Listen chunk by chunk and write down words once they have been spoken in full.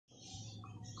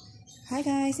Hi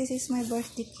guys, this is my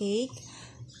birthday cake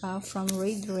from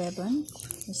Red Ribbon.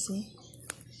 You see,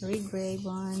 Red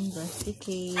Ribbon birthday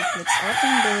cake. Let's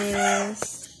open this.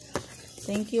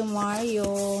 Thank you,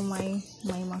 Mario, my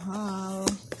mahal.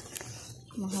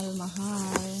 I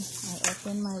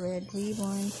open my red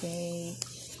ribbon cake.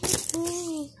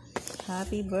 Ooh,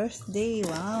 happy birthday!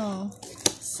 Wow,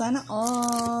 sana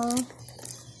all.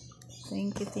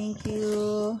 Thank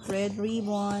you, Red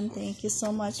Ribbon. Thank you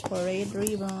so much for Red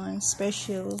Ribbon.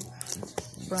 Special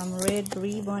from Red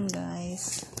Ribbon,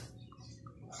 guys.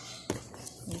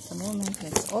 Wait a moment.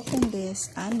 Let's open this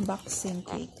unboxing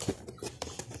cake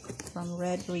from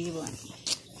Red Ribbon.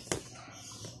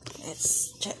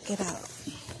 Let's check it out.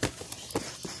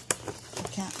 I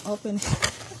can't open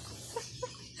it.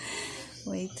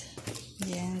 Wait.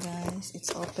 Yeah, guys.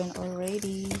 It's open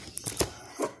already.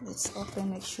 Let's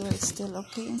open, make sure it's still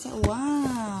okay inside.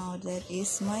 Wow, that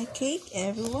is my cake,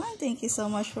 everyone. Thank you so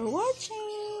much for watching.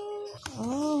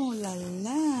 Oh la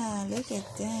la, look at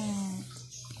that.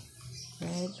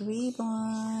 Red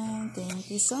Ribbon. Thank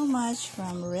you so much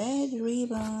from Red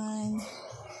Ribbon.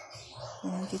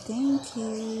 Thank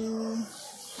you.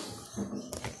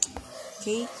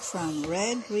 Cake from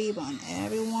Red Ribbon,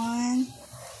 everyone,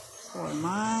 for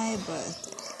my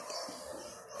birthday.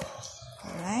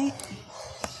 Alright.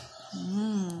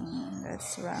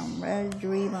 That's from Red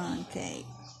Ribbon cake.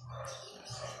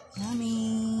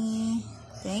 Yummy.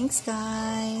 Thanks,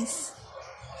 guys.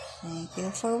 Thank you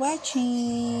for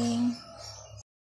watching.